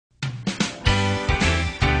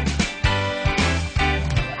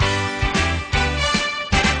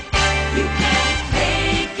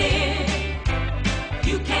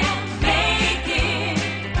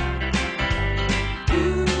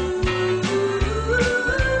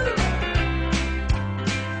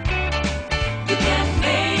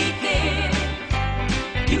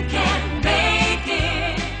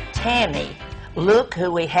Look who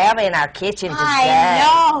we have in our kitchen today.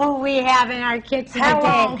 I know who we have in our kitchen today. How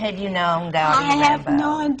long have you known Dottie I have Rambo?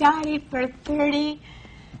 known Dottie for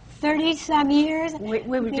 30-some years. We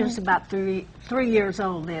were just about three years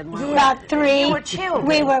old then. About 3. You were children.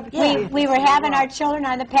 We were Yeah. we were having our children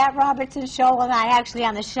on the Pat Robertson show. Well, not actually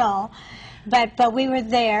on the show, but we were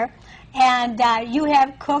there. And you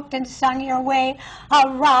have cooked and sung your way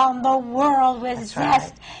around the world with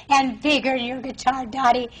zest and vigor. Your guitar,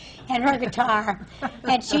 Dottie, and her guitar,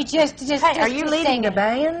 and she just. Hey, are you leading the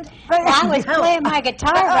band? I was playing my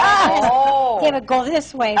guitar. Right? Oh. It would go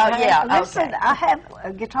this way. Oh, right? yeah. Listen, Okay. I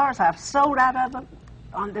have guitars I've sold out of them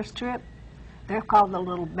on this trip. They're called the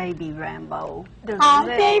little Baby Rambo. Oh,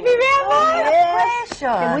 Baby Rambo. Precious.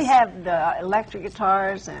 And we have the electric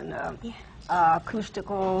guitars and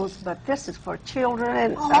acousticals, but this is for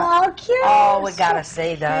children. Oh, cute. Oh, we gotta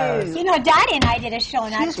see those. You know, Dottie and I did a show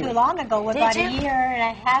not Excuse too me. long ago, Did about you? a year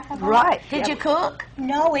and a half ago. Right. Did you cook?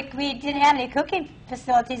 No, we didn't have any cooking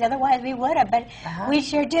facilities, otherwise we would have, but Uh-huh. we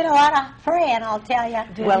sure did a lot of praying, I'll tell you.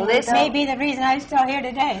 Well, This listen. may be the reason I'm still here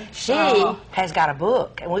today. She has got a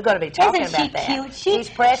book, and we're going to be talking Isn't she about that. cute? She's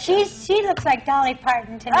precious. She looks like Dolly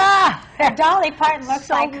Parton to me. Ah! Dolly Parton looks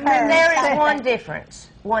like her. And there is one difference.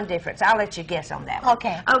 One difference. I'll let you guess on that one.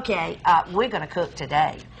 Okay. Okay, we're going to cook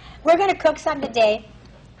today. We're going to cook something today.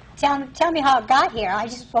 Tell me how it got here. I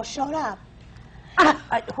just showed up.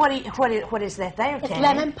 What is that there, It's Tammy?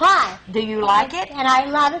 lemon pie. Do you like it? And I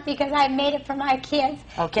love it because I made it for my kids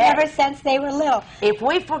Okay. ever since they were little. If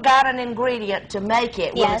we forgot an ingredient to make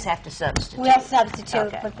it, we'll Yes. just have to substitute. We'll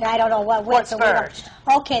substitute, Okay. but I don't know what. What's so we don't- first?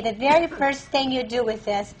 Okay, the very first thing you do with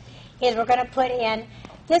this is we're going to put in,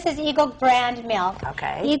 this is Eagle brand milk.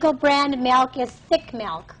 Okay. Eagle brand milk is thick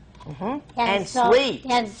milk. And so- sweet.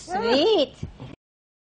 And sweet.